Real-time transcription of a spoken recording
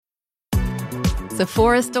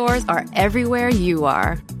Sephora stores are everywhere you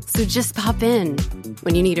are. So just pop in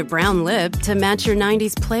when you need a brown lip to match your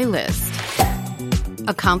 90s playlist.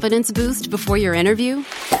 A confidence boost before your interview?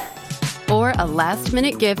 Or a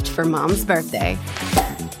last-minute gift for mom's birthday.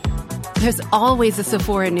 There's always a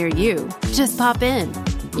Sephora near you. Just pop in.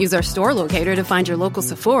 Use our store locator to find your local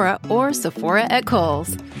Sephora or Sephora at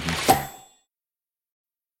Kohl's.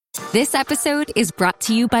 This episode is brought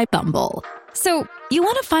to you by Bumble. So, you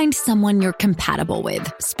want to find someone you're compatible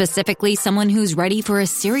with, specifically someone who's ready for a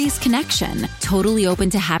serious connection, totally open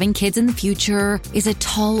to having kids in the future, is a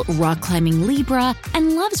tall, rock-climbing Libra,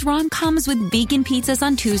 and loves rom-coms with vegan pizzas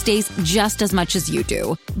on Tuesdays just as much as you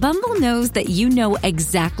do. Bumble knows that you know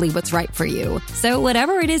exactly what's right for you. So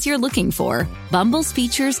whatever it is you're looking for, Bumble's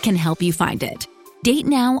features can help you find it. Date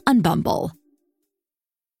now on Bumble.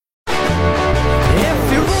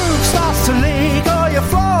 If your roof starts to leak or your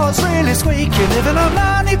floor's really squeak, you live in a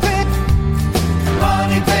money pit.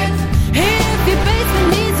 Money pit. If your basement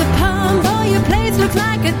needs a pump or your place looks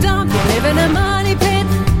like a dump, you live in a money pit.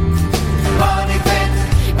 Money pit.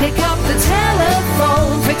 Pick up the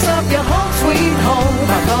telephone, fix up your home sweet home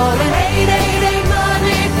by calling 888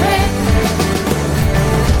 Money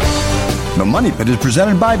Pit. The Money Pit is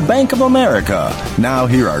presented by Bank of America. Now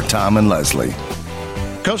here are Tom and Leslie.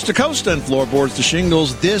 Coast to coast and floorboards to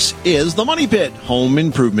shingles, this is the Money Pit Home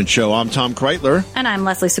Improvement Show. I'm Tom Kreitler. And I'm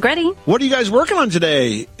Leslie Segretti. What are you guys working on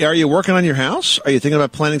today? Are you working on your house? Are you thinking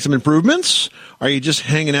about planning some improvements? Are you just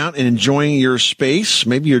hanging out and enjoying your space?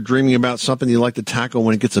 Maybe you're dreaming about something you'd like to tackle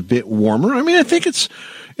when it gets a bit warmer. I mean, I think it's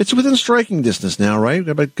within striking distance now, right? We've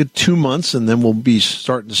got about a good 2 months, and then we'll be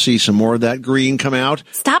starting to see some more of that green come out.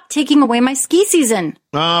 Stop taking away my ski season.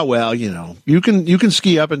 Well, you can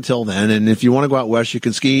ski up until then, and if you want to go out west, you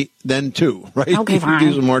can ski then too, right? Okay, you fine. can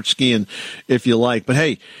do some March skiing if you like. But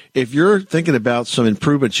hey, if you're thinking about some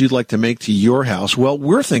improvements you'd like to make to your house, well,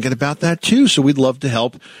 we're thinking about that too, so we'd love to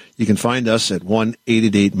help. You can find us at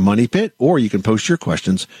 1-888-MONEYPIT, or you can post your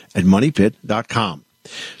questions at moneypit.com.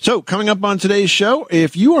 So, coming up on today's show,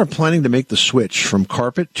 if you are planning to make the switch from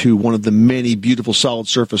carpet to one of the many beautiful solid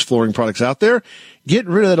surface flooring products out there,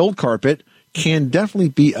 getting rid of that old carpet can definitely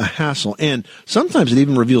be a hassle. And sometimes it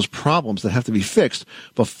even reveals problems that have to be fixed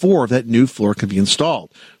before that new floor can be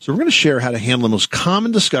installed. So we're going to share how to handle the most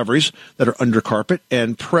common discoveries that are under carpet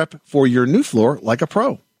and prep for your new floor like a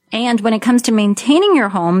pro. And when it comes to maintaining your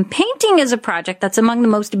home, painting is a project that's among the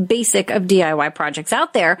most basic of DIY projects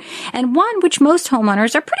out there, and one which most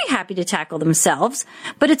homeowners are pretty happy to tackle themselves.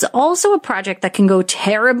 But it's also a project that can go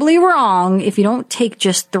terribly wrong if you don't take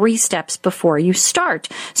just 3 steps before you start.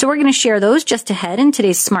 So we're going to share those just ahead in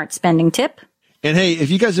today's smart spending tip. And hey, if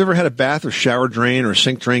you guys ever had a bath or shower drain or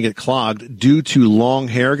sink drain get clogged due to long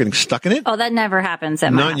hair getting stuck in it? Oh, that never happens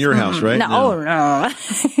at my house. Not in your house, right? No. Oh, no.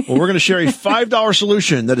 Well, we're going to share a $5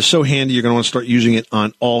 solution that is so handy you're going to want to start using it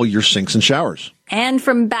on all your sinks and showers. And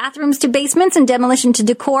from bathrooms to basements and demolition to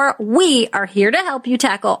decor, we are here to help you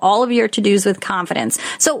tackle all of your to-dos with confidence.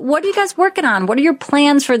 So what are you guys working on? What are your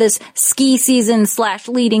plans for this ski season /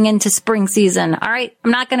 leading into spring season? All right,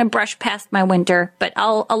 I'm not going to brush past my winter, but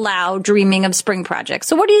I'll allow dreaming of spring projects.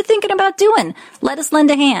 So what are you thinking about doing? Let us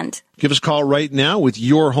lend a hand. Give us a call right now with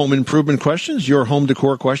your home improvement questions, your home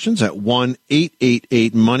decor questions at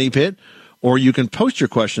 1-888-MONEYPIT, or you can post your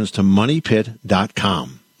questions to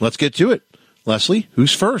moneypit.com. Let's get to it. Leslie,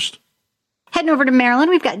 who's first? Heading over to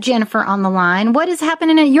Maryland, we've got Jennifer on the line. What is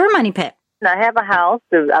happening at your money pit? I have a house.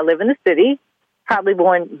 I live in the city, probably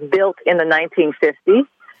built in the 1950s.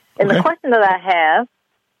 And The question that I have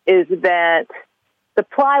is that the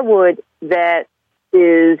plywood that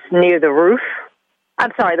is near the roof,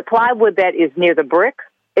 the plywood that is near the brick,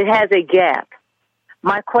 it has a gap.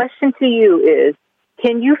 My question to you is,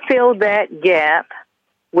 can you fill that gap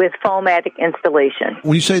with foamatic installation?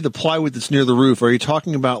 When you say the plywood that's near the roof, are you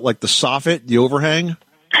talking about like the soffit, the overhang?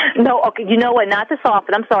 No, okay, you know what, not the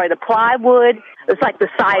soffit. I'm sorry, the plywood, it's like the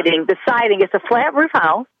siding. The siding, it's a flat roof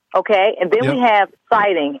house, okay? And then we have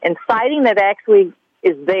siding. And siding that actually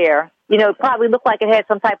is there, it probably looked like it had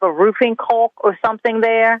some type of roofing caulk or something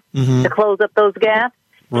there to close up those gaps.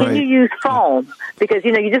 Can you use foam? Because,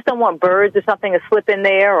 you just don't want birds or something to slip in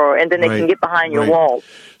there, and then they can get behind your walls.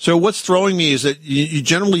 So what's throwing me is that you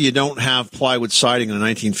generally don't have plywood siding in a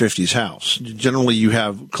 1950s house. Generally, you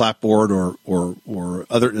have clapboard or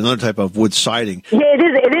another type of wood siding. Yeah,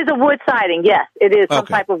 it is a wood siding. Yes, it is some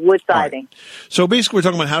type of wood siding. Right. So basically, we're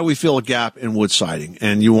talking about how do we fill a gap in wood siding,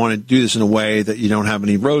 and you want to do this in a way that you don't have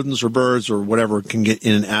any rodents or birds or whatever can get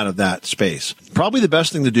in and out of that space. Probably the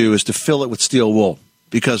best thing to do is to fill it with steel wool.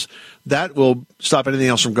 because that will stop anything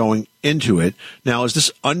else from going into it. Now, is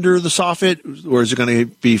this under the soffit, or is it going to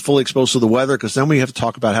be fully exposed to the weather? Because then we have to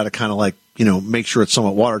talk about how to kind of like, make sure it's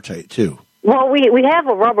somewhat watertight too. Well, we have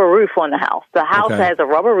a rubber roof on the house. The house has a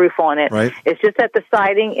rubber roof on it. Right. It's just at the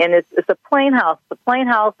siding, and it's a plain house. The plain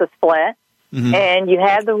house is flat, and you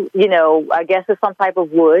have I guess it's some type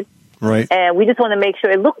of wood. Right. And we just want to make sure.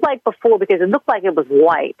 It looked like before, because it looked like it was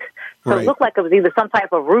white. So it looked like it was either some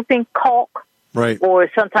type of roofing caulk or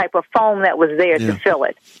some type of foam that was there to fill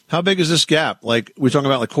it. How big is this gap? Like, we're talking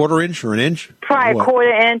about like quarter inch or an inch? Probably a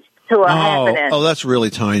quarter inch to a half an inch. Oh, that's really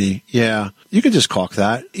tiny. Yeah. You could just caulk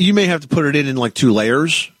that. You may have to put it in like 2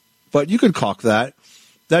 layers, but you could caulk that.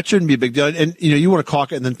 That shouldn't be a big deal. And, you want to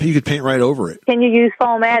caulk it, and then you could paint right over it. Can you use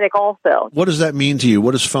foam-atic also? What does that mean to you?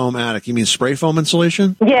 What is foam-atic? You mean spray foam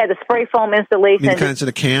insulation? Yeah, the spray foam insulation. You mean the kind that's in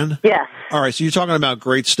a can? Yes. All right, so you're talking about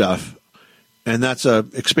great stuff, and that's a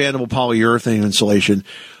expandable polyurethane insulation.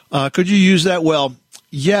 Could you use that? Well,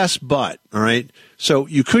 yes, but, all right? So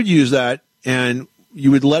you could use that, and you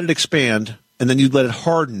would let it expand, and then you'd let it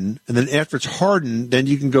harden, and then after it's hardened, then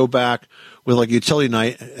you can go back with like a utility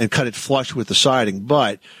knife and cut it flush with the siding.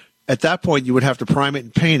 But at that point, you would have to prime it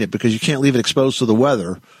and paint it, because you can't leave it exposed to the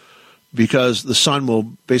weather, because the sun will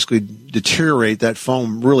basically deteriorate that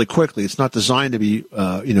foam really quickly. It's not designed to be,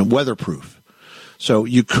 weatherproof. So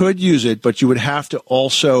you could use it, but you would have to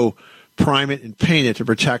also prime it and paint it to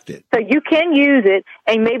protect it. So you can use it,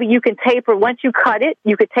 and maybe you can taper. Once you cut it,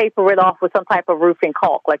 you could taper it off with some type of roofing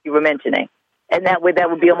caulk, like you were mentioning. And that would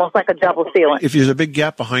be almost like a double sealant. If there's a big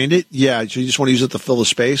gap behind it, so you just want to use it to fill the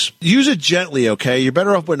space. Use it gently, okay? You're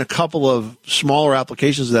better off putting a couple of smaller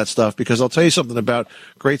applications of that stuff, because I'll tell you something about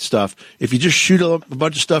great stuff. If you just shoot a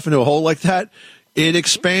bunch of stuff into a hole like that, it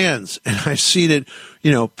expands. And I've seen it,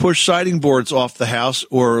 push siding boards off the house,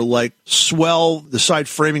 or like swell the side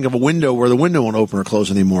framing of a window where the window won't open or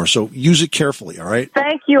close anymore. So use it carefully, all right?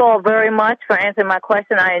 Thank you all very much for answering my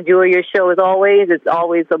question. I enjoy your show as always. It's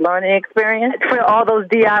always a learning experience for all those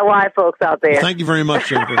DIY folks out there. Well, thank you very much,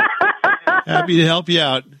 Jennifer. Happy to help you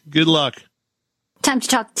out. Good luck. Time to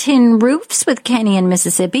talk tin roofs with Kenny in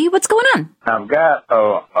Mississippi. What's going on? I've got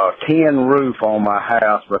a tin roof on my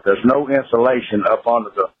house, but there's no insulation up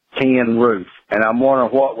under the tin roof. And I'm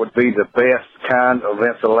wondering what would be the best kind of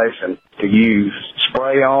insulation to use.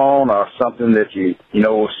 Spray on, or something that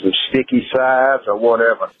some sticky sides or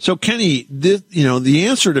whatever. So, Kenny, the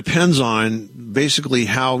answer depends on basically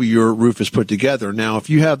how your roof is put together. Now,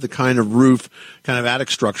 if you have the kind of roof, kind of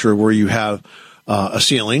attic structure where you have a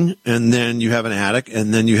ceiling, and then you have an attic,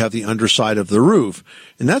 and then you have the underside of the roof.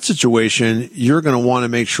 In that situation, you're going to want to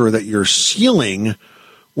make sure that your ceiling,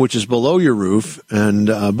 which is below your roof and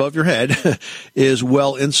above your head, is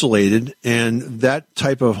well insulated. And that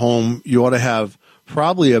type of home, you ought to have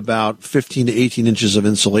probably about 15 to 18 inches of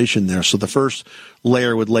insulation there. So the first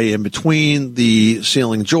layer would lay in between the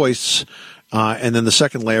ceiling joists, and then the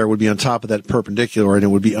second layer would be on top of that perpendicular, and it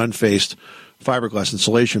would be unfaced fiberglass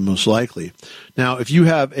insulation, most likely. Now, if you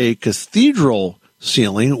have a cathedral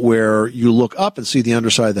ceiling where you look up and see the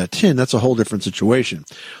underside of that tin, that's a whole different situation.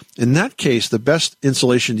 In that case, the best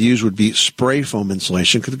insulation to use would be spray foam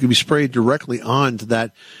insulation, because it could be sprayed directly onto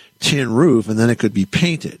that tin roof, and then it could be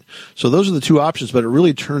painted. So those are the two options, but it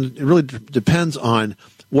really depends on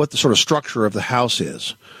what the sort of structure of the house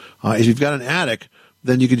is. If you've got an attic,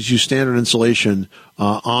 then you could just use standard insulation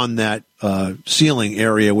on that ceiling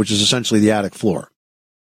area, which is essentially the attic floor.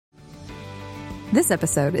 This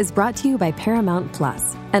episode is brought to you by Paramount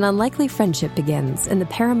Plus. An unlikely friendship begins in the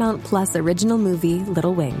Paramount Plus original movie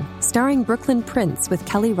Little Wing, starring Brooklyn Prince with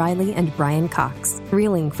Kelly Riley and Brian Cox.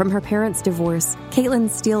 Reeling from her parents' divorce, Caitlin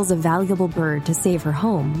steals a valuable bird to save her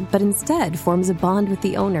home, but instead forms a bond with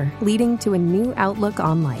the owner, leading to a new outlook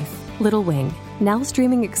on life. Little Wing, now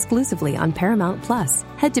streaming exclusively on Paramount Plus.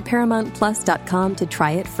 Head to ParamountPlus.com to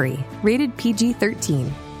try it free. Rated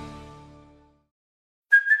PG-13.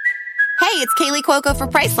 Hey, it's Kaylee Cuoco for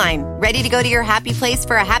Priceline. Ready to go to your happy place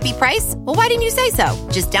for a happy price? Well, why didn't you say so?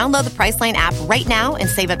 Just download the Priceline app right now and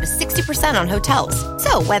save up to 60% on hotels.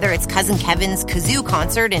 So whether it's Cousin Kevin's Kazoo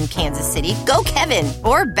Concert in Kansas City, go Kevin,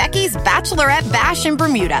 or Becky's Bachelorette Bash in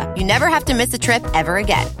Bermuda, you never have to miss a trip ever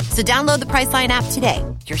again. So download the Priceline app today.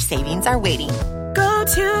 Your savings are waiting. Go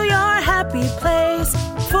to your happy place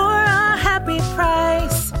for a happy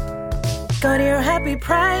price. Go to your happy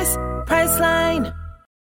price, Priceline.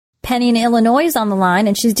 Penny in Illinois is on the line,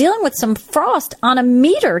 and she's dealing with some frost on a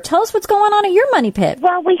meter. Tell us what's going on at your money pit.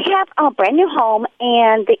 Well, we have a brand new home,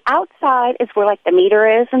 and the outside is where, like, the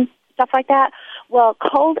meter is and stuff like that. Well,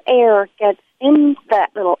 cold air gets in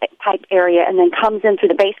that little pipe area and then comes in through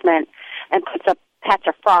the basement and puts up patch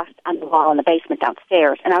of frost on the wall in the basement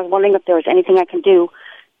downstairs, and I was wondering if there was anything I can do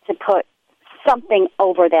to put something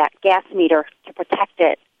over that gas meter to protect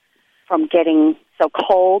it from getting so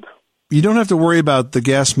cold. You don't have to worry about the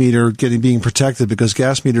gas meter being protected because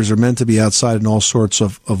gas meters are meant to be outside in all sorts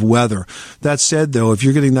of weather. That said, though, if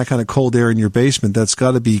you're getting that kind of cold air in your basement, that's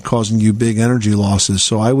got to be causing you big energy losses.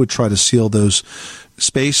 So I would try to seal those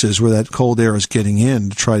spaces where that cold air is getting in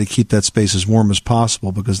to try to keep that space as warm as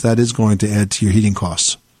possible because that is going to add to your heating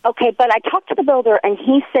costs. Okay, but I talked to the builder, and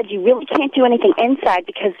he said you really can't do anything inside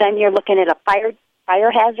because then you're looking at a fire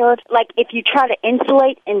hazard. Like, if you try to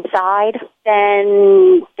insulate inside,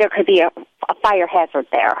 then there could be a fire hazard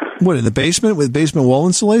there. What, in the basement with basement wall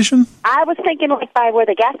insulation? I was thinking like by where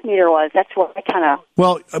the gas meter was. That's where I kind of...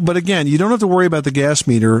 Well, but again, you don't have to worry about the gas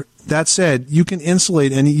meter. That said, you can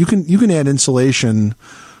insulate and you can add insulation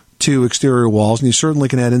to exterior walls, and you certainly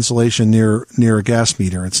can add insulation near a gas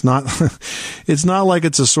meter. It's not it's not like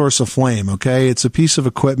it's a source of flame, okay? It's a piece of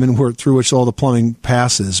equipment through which all the plumbing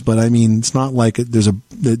passes, but I mean, it's not like there's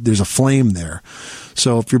a flame there.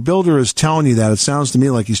 So if your builder is telling you that, it sounds to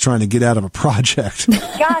me like he's trying to get out of a project.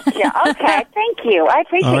 Gotcha. Okay, thank you. I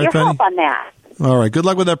appreciate your help on that. All right, good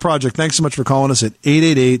luck with that project. Thanks so much for calling us at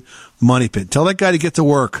 888-MONEY-PIT. Tell that guy to get to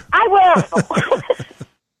work. I will.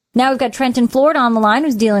 Now we've got Trent in Florida on the line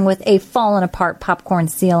who's dealing with a fallen apart popcorn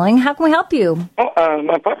ceiling. How can we help you? Well,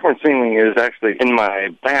 my popcorn ceiling is actually in my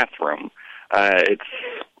bathroom. It's,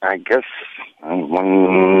 I guess,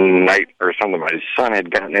 one night or something, my son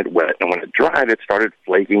had gotten it wet, and when it dried, it started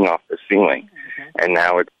flaking off the ceiling. And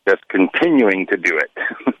now it's just continuing to do it.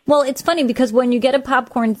 Well, it's funny because when you get a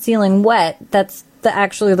popcorn ceiling wet, that's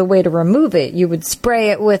actually the way to remove it. You would spray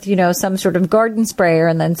it with, some sort of garden sprayer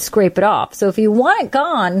and then scrape it off. So if you want it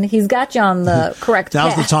gone, he's got you on the correct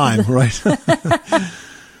path. Now's the time, right?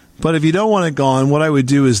 But if you don't want it gone, what I would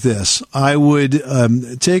do is this. I would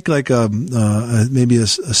take like maybe a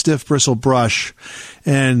stiff bristle brush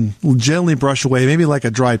and gently brush away, maybe like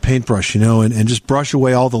a dry paintbrush, and just brush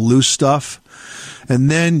away all the loose stuff. And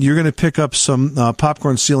then you're going to pick up some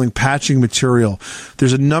popcorn ceiling patching material.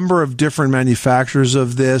 There's a number of different manufacturers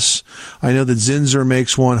of this. I know that Zinsser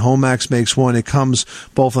makes one, Homax makes one. It comes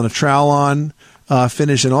both on a trowel-on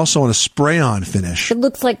finish and also on a spray-on finish. It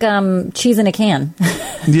looks like cheese in a can.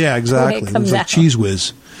 Yeah, exactly. It looks like Cheese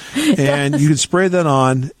Whiz. And you can spray that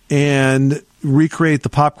on and recreate the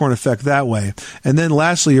popcorn effect that way. And then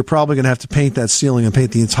lastly, you're probably going to have to paint that ceiling and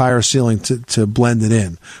paint the entire ceiling to blend it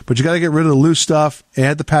in. But you got to get rid of the loose stuff,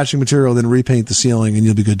 add the patching material, then repaint the ceiling, and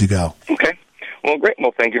you'll be good to go. Okay. Well, great.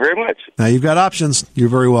 Well, thank you very much. Now you've got options. You're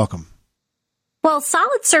very welcome. Well,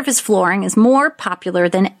 solid surface flooring is more popular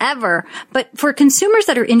than ever, but for consumers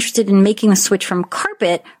that are interested in making the switch from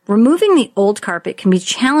carpet, removing the old carpet can be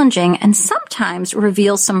challenging and sometimes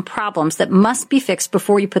reveal some problems that must be fixed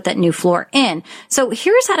before you put that new floor in. So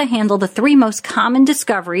here's how to handle the 3 most common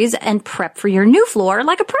discoveries and prep for your new floor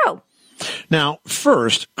like a pro. Now,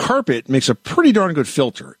 first, carpet makes a pretty darn good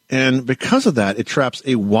filter, and because of that, it traps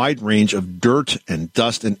a wide range of dirt and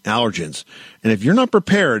dust and allergens. And if you're not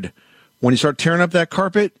prepared, when you start tearing up that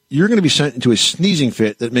carpet, you're going to be sent into a sneezing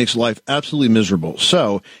fit that makes life absolutely miserable.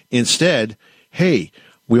 So instead, hey,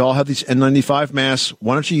 we all have these N95 masks.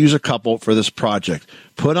 Why don't you use a couple for this project?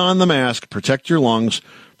 Put on the mask, protect your lungs,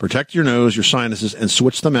 protect your nose, your sinuses, and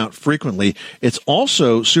switch them out frequently. It's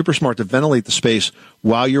also super smart to ventilate the space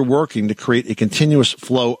while you're working to create a continuous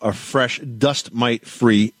flow of fresh, dust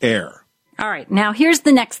mite-free air. All right, now here's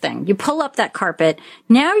the next thing. You pull up that carpet.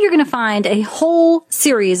 Now you're going to find a whole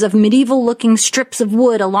series of medieval-looking strips of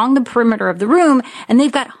wood along the perimeter of the room, and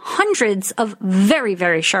they've got hundreds of very,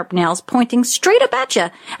 very sharp nails pointing straight up at you.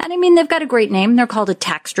 And I mean, they've got a great name. They're called a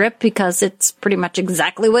tack strip because it's pretty much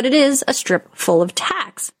exactly what it is, a strip full of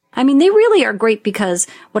tacks. I mean, they really are great because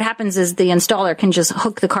what happens is the installer can just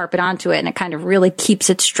hook the carpet onto it and it kind of really keeps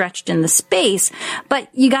it stretched in the space. But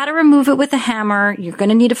you got to remove it with a hammer. You're going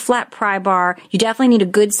to need a flat pry bar. You definitely need a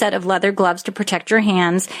good set of leather gloves to protect your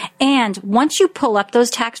hands. And once you pull up those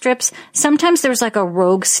tack strips, sometimes there's like a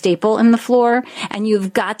rogue staple in the floor and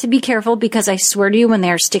you've got to be careful because I swear to you, when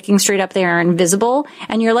they're sticking straight up, they are invisible.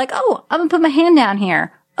 And you're like, oh, I'm going to put my hand down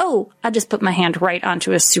here. Oh, I just put my hand right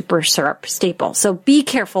onto a super sharp staple. So be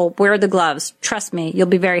careful, wear the gloves. Trust me, you'll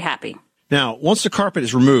be very happy. Now, once the carpet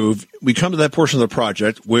is removed, we come to that portion of the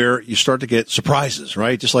project where you start to get surprises,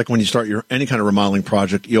 right? Just like when you start any kind of remodeling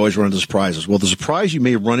project, you always run into surprises. Well, the surprise you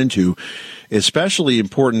may run into is especially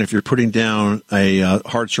important if you're putting down a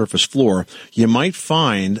hard surface floor. You might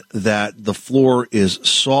find that the floor is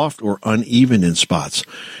soft or uneven in spots.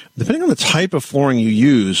 Depending on the type of flooring you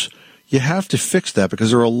use, you have to fix that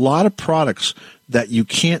because there are a lot of products that you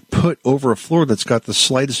can't put over a floor that's got the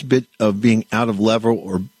slightest bit of being out of level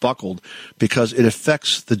or buckled because it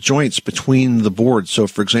affects the joints between the boards. So,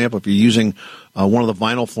 for example, if you're using one of the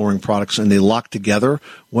vinyl flooring products and they lock together,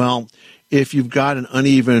 well, if you've got an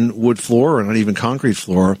uneven wood floor or an uneven concrete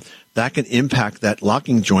floor, that can impact that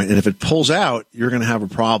locking joint. And if it pulls out, you're going to have a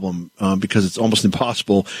problem because it's almost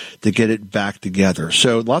impossible to get it back together.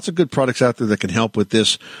 So lots of good products out there that can help with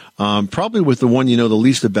this, probably with the one you know the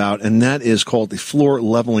least about, and that is called the floor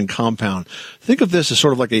leveling compound. Think of this as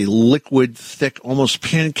sort of like a liquid, thick, almost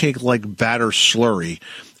pancake-like batter slurry.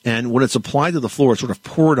 And when it's applied to the floor, it's sort of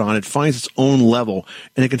poured on, it finds its own level,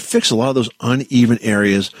 and it can fix a lot of those uneven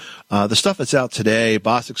areas. The stuff that's out today,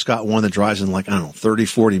 Bostic's got one that dries in 30,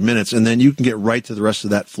 40 minutes, and then you can get right to the rest of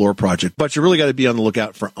that floor project. But you really got to be on the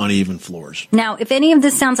lookout for uneven floors. Now, if any of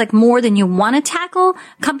this sounds like more than you want to tackle,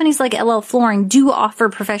 companies like LL Flooring do offer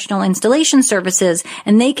professional installation services,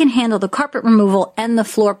 and they can handle the carpet removal and the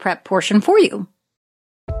floor prep portion for you.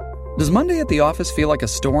 Does Monday at the office feel like a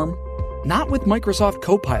storm? Not with Microsoft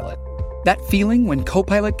Copilot. That feeling when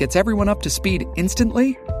Copilot gets everyone up to speed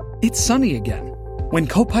instantly? It's sunny again. When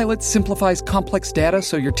Copilot simplifies complex data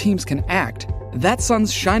so your teams can act, that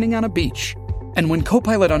sun's shining on a beach. And when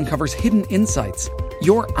Copilot uncovers hidden insights,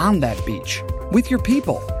 you're on that beach with your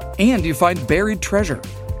people, and you find buried treasure.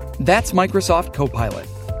 That's Microsoft Copilot.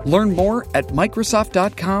 Learn more at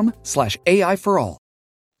Microsoft.com/AI for all.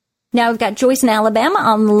 Now we've got Joyce in Alabama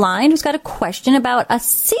on the line who's got a question about a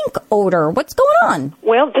sink odor. What's going on?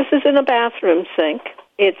 Well, this is in a bathroom sink.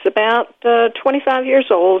 It's about 25 years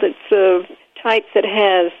old. It's a type that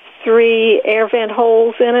has 3 air vent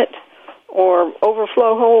holes in it or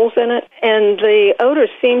overflow holes in it, and the odor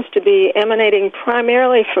seems to be emanating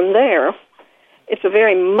primarily from there. It's a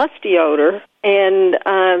very musty odor, and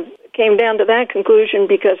came down to that conclusion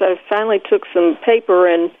because I finally took some paper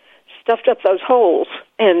and stuffed up those holes,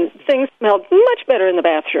 and things smelled much better in the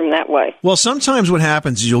bathroom that way. Well, sometimes what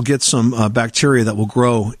happens is you'll get some bacteria that will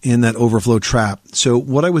grow in that overflow trap. So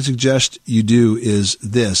what I would suggest you do is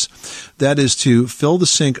this. That is to fill the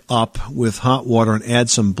sink up with hot water and add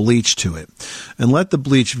some bleach to it. And let the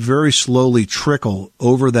bleach very slowly trickle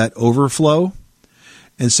over that overflow.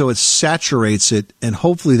 And so it saturates it, and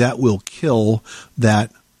hopefully that will kill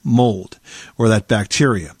that mold or that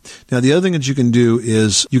bacteria. Now, the other thing that you can do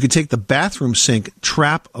is you can take the bathroom sink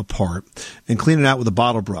trap apart and clean it out with a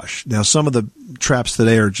bottle brush. Now, some of the traps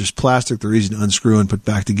today are just plastic. They're easy to unscrew and put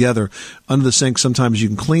back together. Under the sink, sometimes you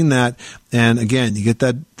can clean that. And again, you get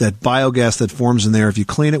that biogas that forms in there. If you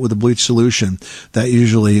clean it with a bleach solution, that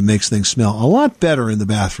usually makes things smell a lot better in the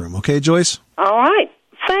bathroom. Okay, Joyce? All right.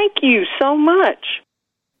 Thank you so much.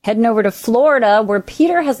 Heading over to Florida, where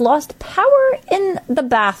Peter has lost power in the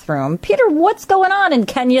bathroom. Peter, what's going on, and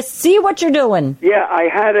can you see what you're doing? Yeah, I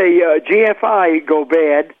had a GFI go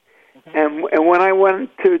bad, and when I went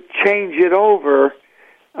to change it over,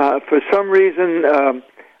 for some reason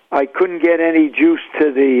I couldn't get any juice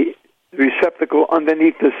to the receptacle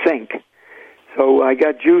underneath the sink. So I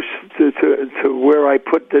got juice to where I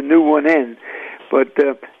put the new one in. But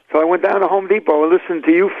so I went down to Home Depot and listened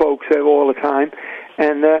to you folks all the time.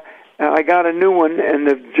 And I got a new one, and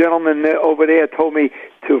the gentleman over there told me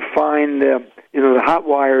to find, the hot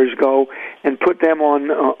wires go and put them on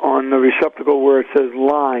the receptacle where it says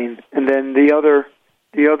line, and then the other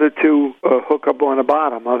two hook up on the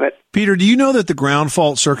bottom of it. Peter, do you know that the ground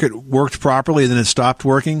fault circuit worked properly and then it stopped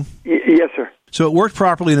working? Yes, sir. So it worked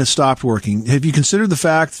properly and it stopped working. Have you considered the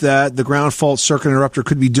fact that the ground fault circuit interrupter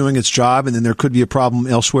could be doing its job and then there could be a problem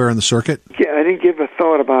elsewhere in the circuit? Yeah, I didn't give a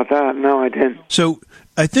thought about that. No, I didn't. So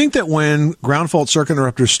I think that when ground fault circuit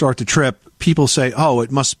interrupters start to trip, people say, oh, it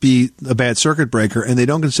must be a bad circuit breaker, and they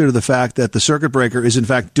don't consider the fact that the circuit breaker is in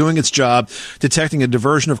fact doing its job, detecting a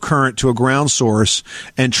diversion of current to a ground source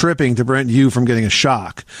and tripping to prevent you from getting a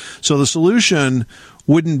shock. So the solution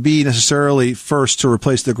wouldn't be necessarily first to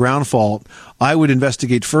replace the ground fault. I would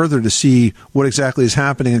investigate further to see what exactly is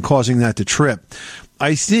happening and causing that to trip.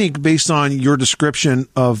 I think, based on your description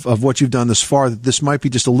of what you've done thus far, that this might be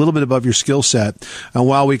just a little bit above your skill set. And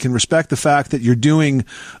while we can respect the fact that you're doing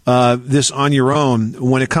this on your own,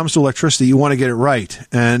 when it comes to electricity, you want to get it right.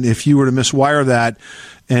 And if you were to miswire that,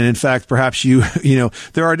 and in fact, perhaps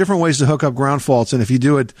there are different ways to hook up ground faults. And if you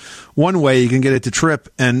do it one way, you can get it to trip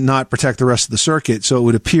and not protect the rest of the circuit. So it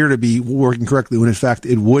would appear to be working correctly when in fact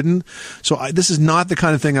it wouldn't. So this is not the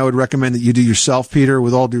kind of thing I would recommend that you do yourself, Peter.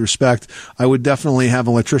 With all due respect, I would definitely have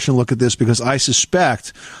an electrician look at this because I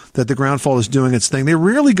suspect that the ground fault is doing its thing. They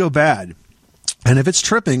rarely go bad. And if it's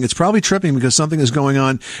tripping, it's probably tripping because something is going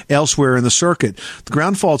on elsewhere in the circuit. The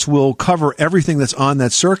ground faults will cover everything that's on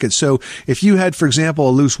that circuit. So if you had, for example,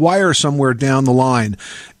 a loose wire somewhere down the line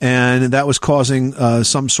and that was causing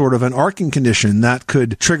some sort of an arcing condition, that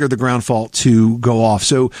could trigger the ground fault to go off.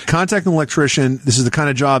 So contact an electrician. This is the kind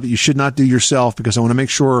of job that you should not do yourself because I want to make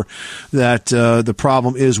sure that the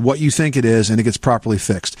problem is what you think it is and it gets properly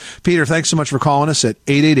fixed. Peter, thanks so much for calling us at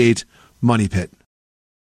 888-MONEY-PIT.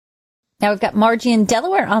 Now we've got Margie in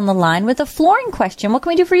Delaware on the line with a flooring question. What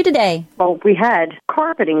can we do for you today? Well, we had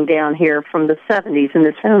carpeting down here from the 70s in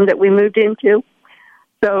this home that we moved into.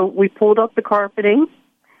 So we pulled up the carpeting,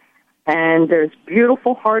 and there's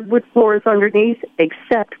beautiful hardwood floors underneath,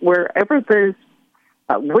 except wherever those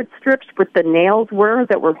wood strips with the nails were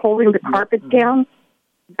that were holding the carpet down,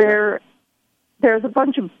 there's a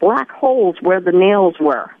bunch of black holes where the nails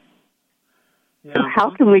were. So how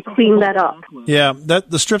can we clean that up? Yeah,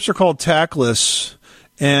 the strips are called tackless,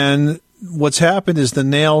 and what's happened is the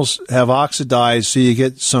nails have oxidized, so you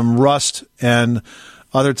get some rust and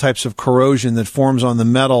other types of corrosion that forms on the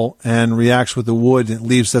metal and reacts with the wood, and it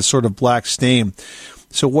leaves that sort of black stain.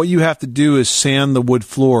 So what you have to do is sand the wood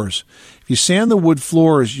floors. If you sand the wood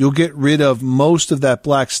floors, you'll get rid of most of that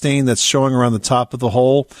black stain that's showing around the top of the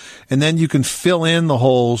hole, and then you can fill in the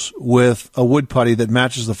holes with a wood putty that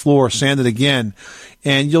matches the floor, sand it again,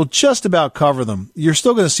 and you'll just about cover them. You're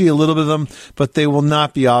still going to see a little bit of them, but they will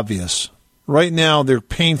not be obvious. Right now, they're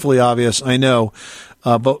painfully obvious, I know,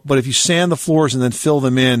 but if you sand the floors and then fill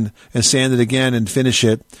them in and sand it again and finish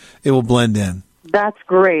it, it will blend in. That's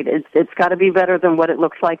great. It's got to be better than what it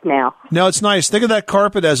looks like now. No, it's nice. Think of that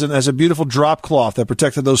carpet as a beautiful drop cloth that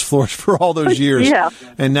protected those floors for all those years. Yeah.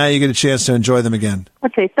 And now you get a chance to enjoy them again.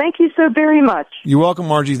 Okay, thank you so very much. You're welcome,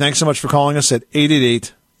 Margie. Thanks so much for calling us at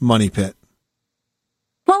 888-MONEY-PIT.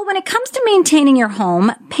 Well, when it comes to maintaining your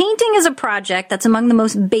home, painting is a project that's among the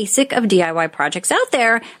most basic of DIY projects out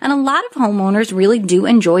there, and a lot of homeowners really do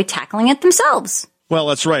enjoy tackling it themselves. Well,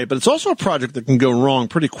 that's right, but it's also a project that can go wrong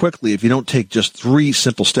pretty quickly if you don't take just 3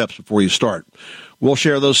 simple steps before you start. We'll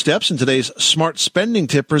share those steps in today's Smart Spending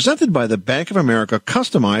Tip presented by the Bank of America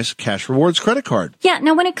Customized Cash Rewards Credit Card. Yeah,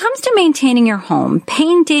 now when it comes to maintaining your home,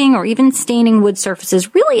 painting or even staining wood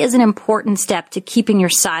surfaces really is an important step to keeping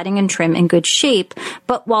your siding and trim in good shape.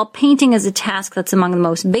 But while painting is a task that's among the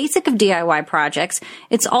most basic of DIY projects,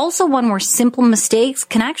 it's also one where simple mistakes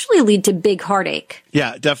can actually lead to big heartache.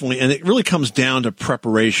 Yeah, definitely. And it really comes down to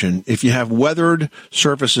preparation. If you have weathered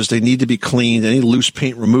surfaces, they need to be cleaned, any loose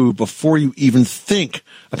paint removed before you even think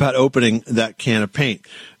about opening that can of paint.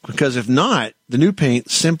 Because if not, the new paint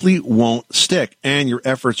simply won't stick and your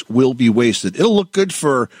efforts will be wasted. It'll look good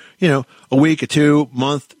for, a week or 2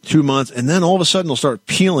 months, and then all of a sudden it'll start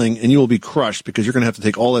peeling and you will be crushed because you're going to have to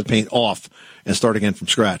take all that paint off and start again from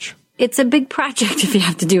scratch. It's a big project if you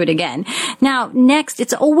have to do it again. Now, next,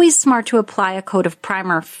 it's always smart to apply a coat of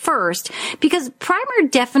primer first because primer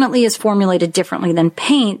definitely is formulated differently than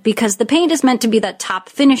paint because the paint is meant to be that top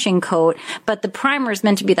finishing coat, but the primer is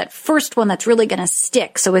meant to be that first one that's really going to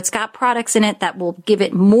stick. So it's got products in it that will give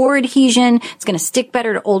it more adhesion, it's going to stick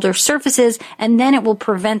better to older surfaces, and then it will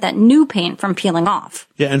prevent that new paint from peeling off.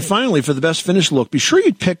 Yeah, and finally, for the best finish look, be sure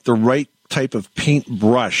you pick the right type of paint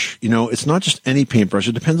brush. It's not just any paintbrush.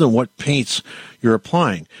 It depends on what paints you're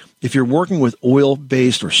applying. If you're working with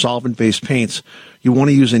oil-based or solvent-based paints, you want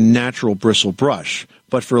to use a natural bristle brush.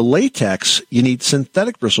 But for latex, you need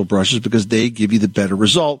synthetic bristle brushes because they give you the better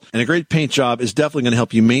result. And a great paint job is definitely going to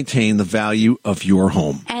help you maintain the value of your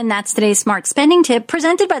home. And that's today's Smart Spending Tip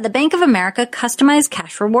presented by the Bank of America Customized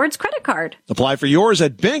Cash Rewards Credit Card. Apply for yours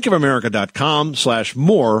at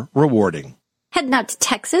bankofamerica.com/more rewarding. Heading out to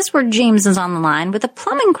Texas, where James is on the line with a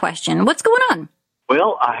plumbing question. What's going on?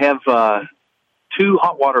 Well, I have 2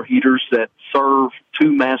 hot water heaters that serve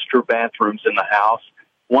 2 master bathrooms in the house.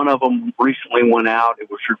 One of them recently went out. It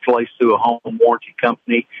was replaced through a home warranty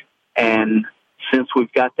company. And since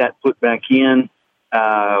we've got that put back in,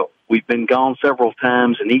 we've been gone several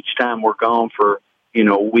times. And each time we're gone for,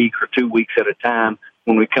 a week or 2 weeks at a time.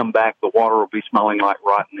 When we come back, the water will be smelling like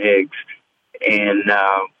rotten eggs. And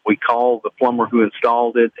we called the plumber who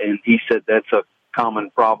installed it, and he said that's a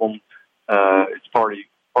common problem. It's part of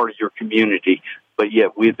your community. But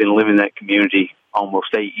yet we've been living in that community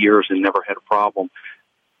almost 8 years and never had a problem.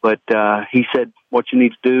 But he said what you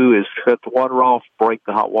need to do is cut the water off, break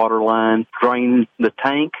the hot water line, drain the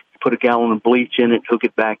tank, put a gallon of bleach in it, hook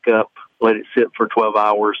it back up, let it sit for 12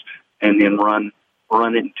 hours, and then run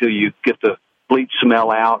it until you get the bleach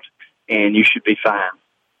smell out, and you should be fine.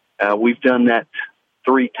 We've done that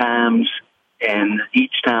 3 times, and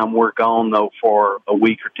each time we're gone, though, for a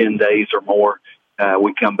week or 10 days or more,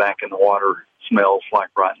 we come back and the water smells like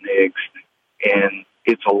rotten eggs. And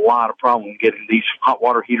it's a lot of problem getting these hot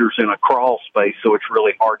water heaters in a crawl space, so it's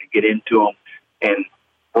really hard to get into them and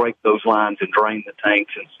break those lines and drain the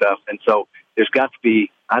tanks and stuff. And so there's got to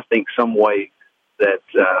be, I think, some way that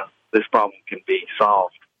this problem can be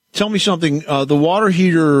solved. Tell me something. The water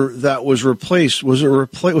heater that was replaced, was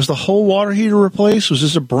the whole water heater replaced? Was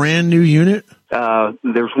this a brand new unit?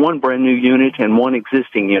 There's one brand new unit and one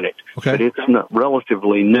existing unit, okay, but it's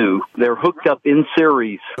relatively new. They're hooked up in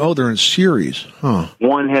series. Oh, they're in series. Huh.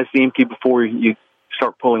 One has to empty before you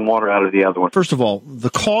start pulling water out of the other one. First of all, the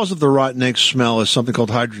cause of the rotten egg smell is something called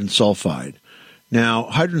hydrogen sulfide. Now,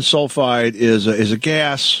 hydrogen sulfide is a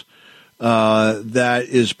gas that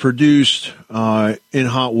is produced in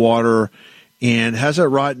hot water and has that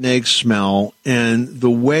rotten egg smell. And the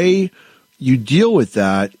way you deal with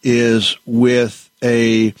that is with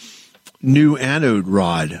a new anode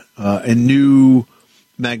rod, a new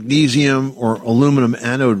magnesium or aluminum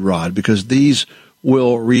anode rod, because these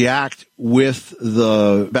will react with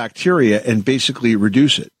the bacteria and basically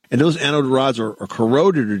reduce it. And those anode rods are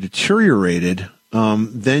corroded or deteriorated,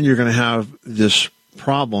 then you're going to have this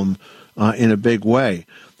problem in a big way.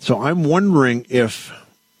 So I'm wondering if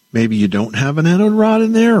maybe you don't have an anode rod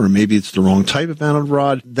in there, or maybe it's the wrong type of anode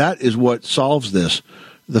rod. That is what solves this.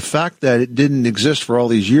 The fact that it didn't exist for all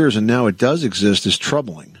these years and now it does exist is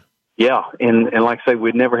troubling. Yeah, and like I say,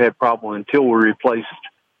 we'd never had a problem until we replaced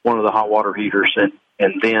one of the hot water heaters,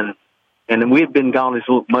 and then we had been gone as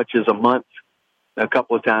much as a month a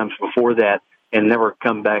couple of times before that and never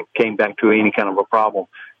came back to any kind of a problem.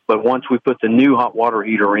 But once we put the new hot water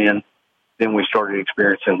heater in, then we started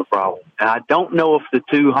experiencing the problem. And I don't know if the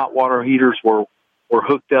two hot water heaters were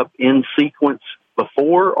hooked up in sequence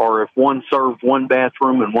before, or if one served one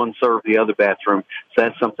bathroom and one served the other bathroom. So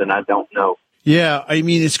that's something I don't know. Yeah, I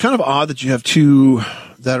mean, it's kind of odd that you have two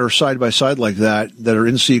that are side by side like that are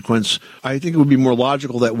in sequence. I think it would be more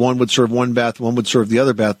logical that one would serve one bath, one would serve the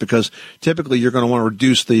other bath, because typically you're going to want to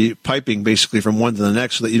reduce the piping basically from one to the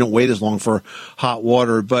next so that you don't wait as long for hot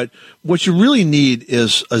water. But what you really need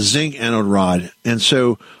is a zinc anode rod. And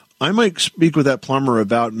so I might speak with that plumber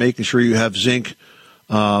about making sure you have zinc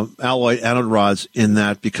alloy anode rods in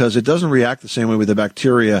that, because it doesn't react the same way with the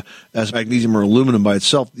bacteria as magnesium or aluminum by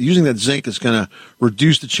itself. Using that zinc is going to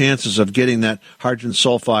reduce the chances of getting that hydrogen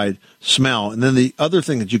sulfide smell. And then the other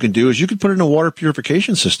thing that you can do is you can put in a water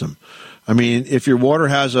purification system. I mean, if your water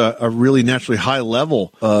has a really naturally high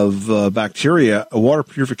level of bacteria, a water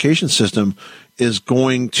purification system is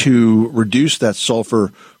going to reduce that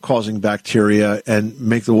sulfur-causing bacteria and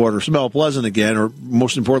make the water smell pleasant again, or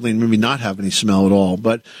most importantly, maybe not have any smell at all.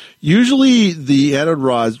 But usually the anode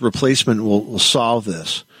rods replacement will solve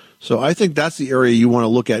this. So I think that's the area you want to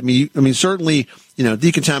look at. I mean, certainly,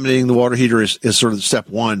 decontaminating the water heater is sort of step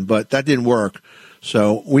one, but that didn't work.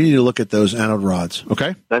 So we need to look at those anode rods,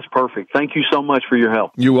 okay? That's perfect. Thank you so much for your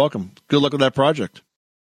help. You're welcome. Good luck with that project.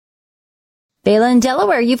 Bela in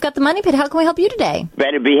Delaware, you've got the Money Pit. How can we help you today?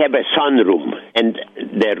 Well, we have a sunroom, and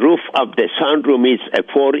the roof of the sunroom is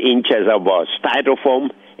 4 inches of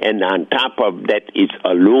styrofoam, and on top of that is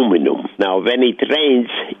aluminum. Now, when it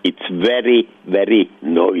rains, it's very, very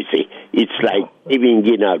noisy. It's like living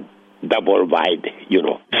in a double wide,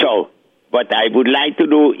 So what I would like to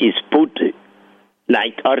do is put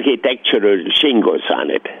like architectural shingles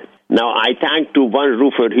on it. Now, I talked to one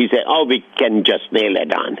roofer. He said, we can just nail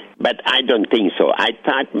it on. But I don't think so. I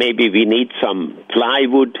thought maybe we need some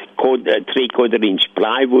plywood, 3/4-inch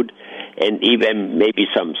plywood, and even maybe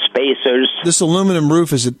some spacers. This aluminum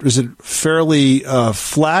roof, is it fairly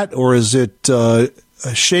flat, or is it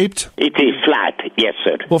shaped? It is flat, yes,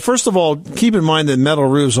 sir. Well, first of all, keep in mind that metal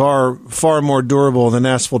roofs are far more durable than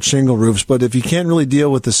asphalt shingle roofs. But if you can't really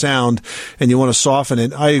deal with the sound and you want to soften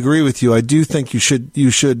it, I agree with you. I do think you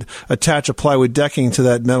should attach a plywood decking to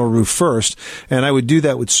that metal roof first, and I would do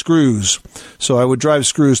that with screws. So I would drive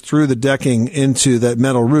screws through the decking into that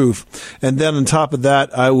metal roof, and then on top of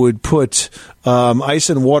that, I would put ice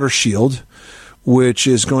and water shield, which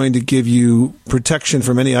is going to give you protection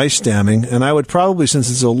from any ice damming. And I would probably, since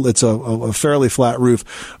it's a fairly flat roof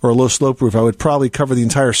or a low slope roof, I would probably cover the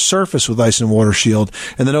entire surface with ice and water shield.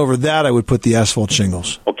 And then over that, I would put the asphalt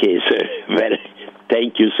shingles. Okay, sir. Well,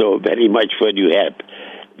 thank you so very much for your help.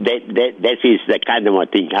 That is the kind of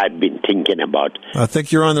thing I've been thinking about. I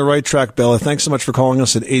think you're on the right track, Bela. Thanks so much for calling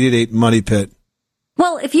us at 888-MONEY-PIT.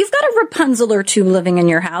 Well, if you've got a Rapunzel or two living in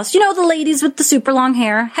your house, you know, the ladies with the super long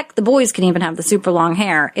hair, heck, the boys can even have the super long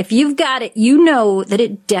hair. If you've got it, you know that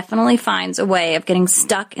it definitely finds a way of getting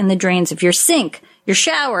stuck in the drains of your sink, your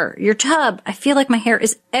shower, your tub. I feel like my hair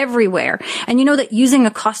is everywhere. And you know that using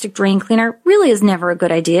a caustic drain cleaner really is never a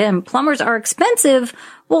good idea, and plumbers are expensive.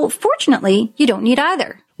 Well, fortunately, you don't need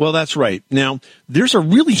either. Well, that's right. Now, there's a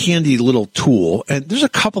really handy little tool, and there's a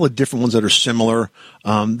couple of different ones that are similar.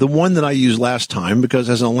 The one that I used last time, because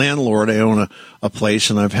as a landlord, I own a place,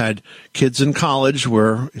 and I've had kids in college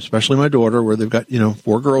where, especially my daughter, where they've got,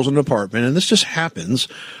 4 girls in an apartment, and this just happens.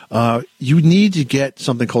 You need to get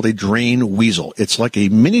something called a drain weasel. It's like a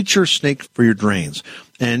miniature snake for your drains.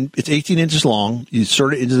 And it's 18 inches long. You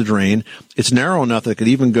insert it into the drain. It's narrow enough that it could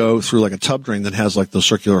even go through like a tub drain that has like those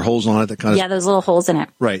circular holes on it that kind of... Yeah, those little holes in it.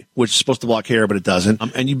 Right, which is supposed to block hair, but it doesn't.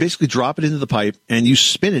 And you basically drop it into the pipe, and you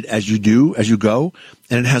spin it as you go,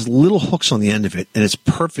 and it has little hooks on the end of it, and it's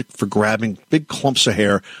perfect for grabbing big clumps of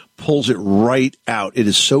hair, pulls it right out. It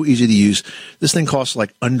is so easy to use. This thing costs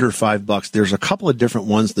like under $5. There's a couple of different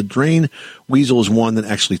ones. The drain weasel is one that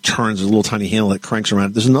actually turns a little tiny handle that cranks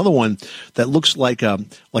around. There's another one that looks like a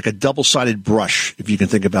double-sided brush, if you can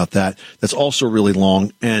think about that. That's also really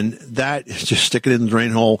long, and that is just stick it in the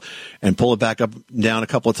drain hole and pull it back up and down a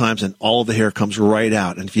couple of times, and all of the hair comes right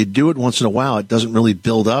out. And if you do it once in a while, it doesn't really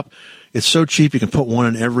build up. It's so cheap, you can put one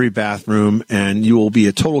in every bathroom, and you will be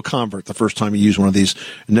a total convert the first time you use one of these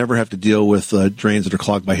and never have to deal with drains that are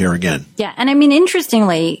clogged by hair again. Yeah, and I mean,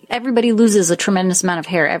 interestingly, everybody loses a tremendous amount of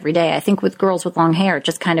hair every day. I think with girls with long hair, it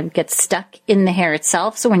just kind of gets stuck in the hair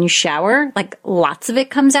itself. So when you shower, like lots of it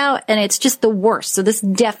comes out, and it's just the worst. So this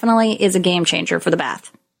definitely is a game changer for the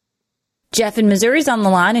bath. Jeff in Missouri's on the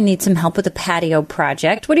line and needs some help with a patio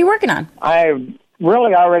project. What are you working on? I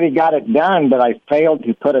really already got it done, but I failed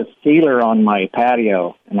to put a sealer on my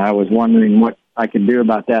patio, and I was wondering what I could do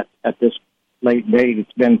about that at this late date.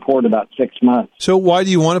 It's been poured about 6 months. So why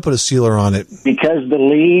do you want to put a sealer on it? Because the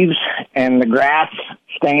leaves and the grass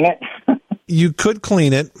stain it. You could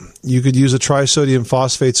clean it. You could use a trisodium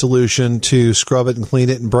phosphate solution to scrub it and clean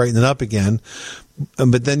it and brighten it up again.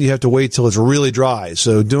 But then you have to wait till it's really dry.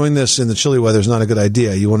 So doing this in the chilly weather is not a good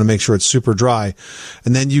idea. You want to make sure it's super dry.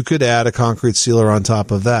 And then you could add a concrete sealer on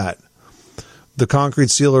top of that. The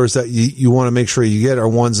concrete sealers that you want to make sure you get are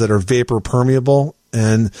ones that are vapor permeable.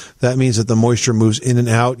 And that means that the moisture moves in and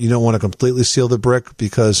out. You don't want to completely seal the brick,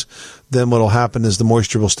 because then what will happen is the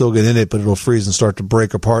moisture will still get in it, but it'll freeze and start to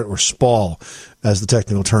break apart or spall, as the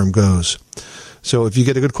technical term goes. So if you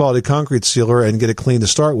get a good quality concrete sealer and get it clean to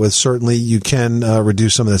start with, certainly you can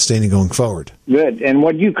reduce some of that staining going forward. Good. And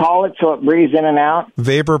what do you call it so it breathes in and out?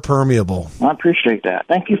 Vapor permeable. I appreciate that.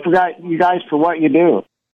 Thank you you guys for what you do.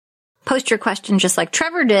 Post your question just like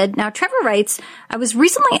Trevor did. Now, Trevor writes, I was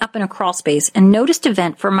recently up in a crawl space and noticed a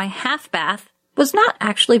vent for my half bath was not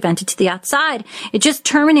actually vented to the outside. It just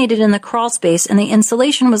terminated in the crawl space, and the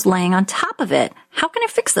insulation was laying on top of it. How can I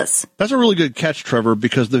fix this? That's a really good catch, Trevor,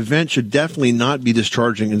 because the vent should definitely not be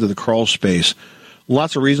discharging into the crawl space.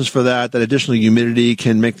 Lots of reasons for that. That additional humidity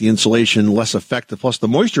can make the insulation less effective. Plus, the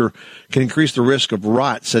moisture can increase the risk of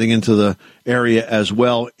rot setting into the area as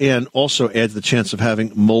well, and also adds the chance of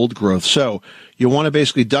having mold growth. So you want to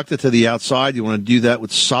basically duct it to the outside. You want to do that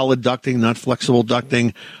with solid ducting, not flexible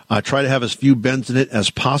ducting. Try to have as few bends in it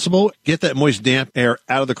as possible. Get that moist, damp air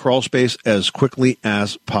out of the crawl space as quickly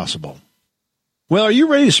as possible. Well, are you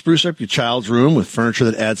ready to spruce up your child's room with furniture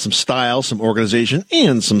that adds some style, some organization,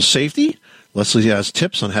 and some safety? Leslie has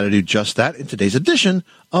tips on how to do just that in today's edition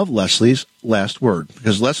of Leslie's Last Word.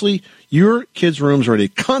 Because, Leslie, your kids' rooms are in a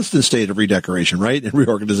constant state of redecoration, right? And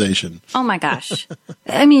reorganization. Oh, my gosh.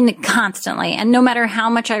 I mean, constantly. And no matter how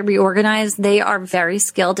much I reorganize, they are very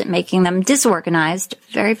skilled at making them disorganized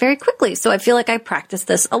very, very quickly. So I feel like I practice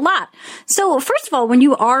this a lot. So first of all, when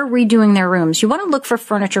you are redoing their rooms, you want to look for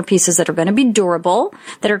furniture pieces that are going to be durable,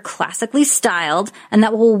 that are classically styled, and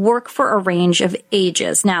that will work for a range of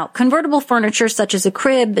ages. Now, convertible furniture such as a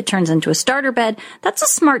crib that turns into a starter bed, that's a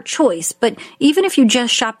smart choice. But even if you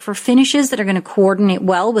just shop for finishes that are going to coordinate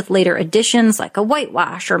well with later additions, like a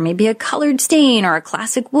whitewash or maybe a colored stain or a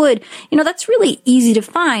classic wood, that's really easy to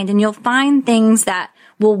find, and you'll find things that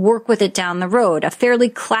will work with it down the road. A fairly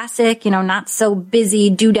classic, not so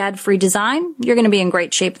busy, doodad-free design, you're going to be in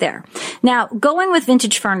great shape there. Now, going with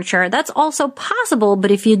vintage furniture, that's also possible,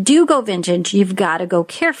 but if you do go vintage, you've got to go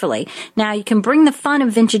carefully. Now, you can bring the fun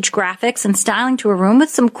of vintage graphics and styling to a room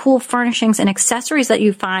with some cool furnishings and accessories that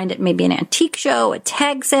you find at maybe an antique show, a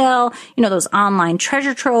tag sale, those online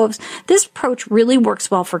treasure troves. This approach really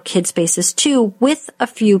works well for kid spaces too, with a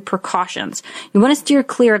few precautions. You want to steer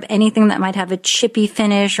clear of anything that might have a chippy finish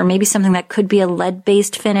finish or maybe something that could be a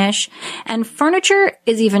lead-based finish. And furniture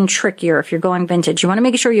is even trickier if you're going vintage. You want to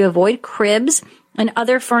make sure you avoid cribs and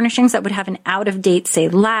other furnishings that would have an out-of-date, say,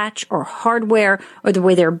 latch or hardware or the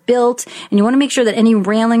way they're built. And you want to make sure that any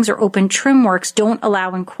railings or open trim works don't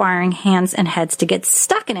allow inquiring hands and heads to get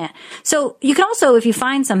stuck in it. So you can also, if you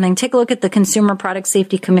find something, take a look at the Consumer Product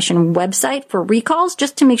Safety Commission website for recalls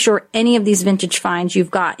just to make sure any of these vintage finds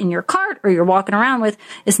you've got in your cart or you're walking around with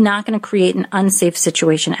is not going to create an unsafe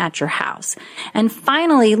situation at your house. And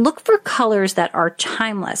finally, look for colors that are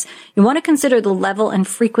timeless. You want to consider the level and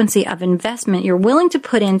frequency of investment you're willing to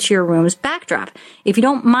put into your room's backdrop. If you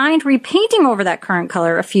don't mind repainting over that current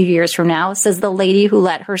color a few years from now, says the lady who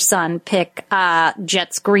let her son pick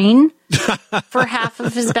Jets green for half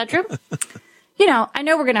of his bedroom. You know, I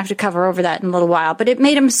know we're going to have to cover over that in a little while, but it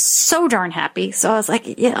made him so darn happy. So I was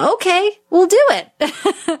like, yeah, okay, we'll do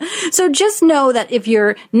it. So just know that if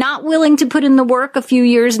you're not willing to put in the work a few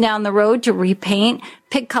years down the road to repaint,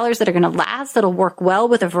 pick colors that are going to last, that'll work well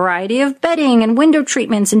with a variety of bedding and window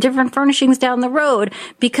treatments and different furnishings down the road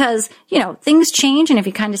because, you know, things change. And if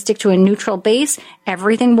you kind of stick to a neutral base,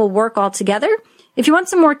 everything will work all together. If you want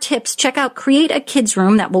some more tips, check out Create a Kids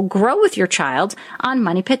Room that will grow with your child on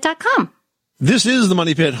moneypit.com. This is the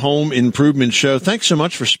Money Pit Home Improvement Show. Thanks so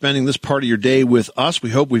much for spending this part of your day with us.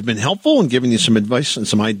 We hope we've been helpful in giving you some advice and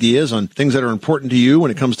some ideas on things that are important to you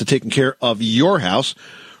when it comes to taking care of your house.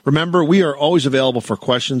 Remember, we are always available for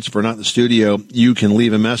questions. If we're not in the studio, you can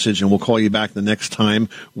leave a message and we'll call you back the next time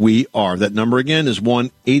we are. That number again is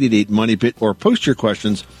 1-888-MONEYPIT or post your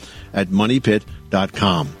questions at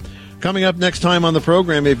moneypit.com. Coming up next time on the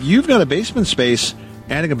program, if you've got a basement space,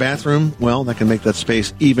 adding a bathroom, well, that can make that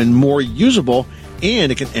space even more usable,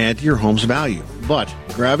 and it can add to your home's value. But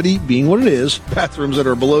gravity being what it is, bathrooms that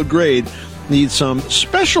are below grade need some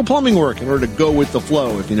special plumbing work in order to go with the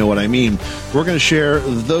flow, if you know what I mean. We're going to share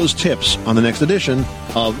those tips on the next edition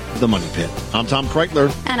of The Money Pit. I'm Tom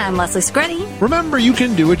Kreitler. And I'm Leslie Screddy. Remember, you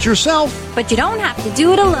can do it yourself, but you don't have to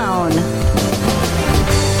do it alone.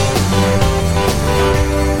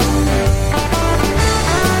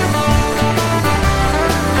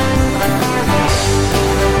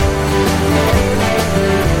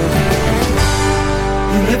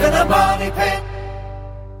 Live in a money pit.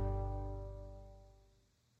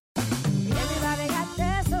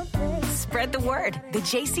 Spread the word. The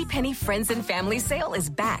JCPenney Friends and Family Sale is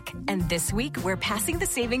back. And this week, we're passing the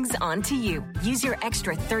savings on to you. Use your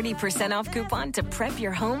extra 30% off coupon to prep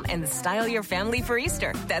your home and style your family for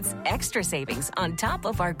Easter. That's extra savings on top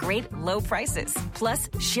of our great low prices. Plus,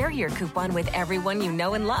 share your coupon with everyone you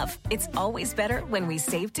know and love. It's always better when we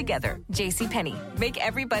save together. JCPenney. Make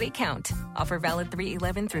everybody count. Offer valid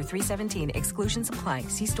 3/11 through 3/17. Exclusions apply.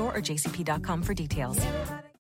 See store or jcp.com for details.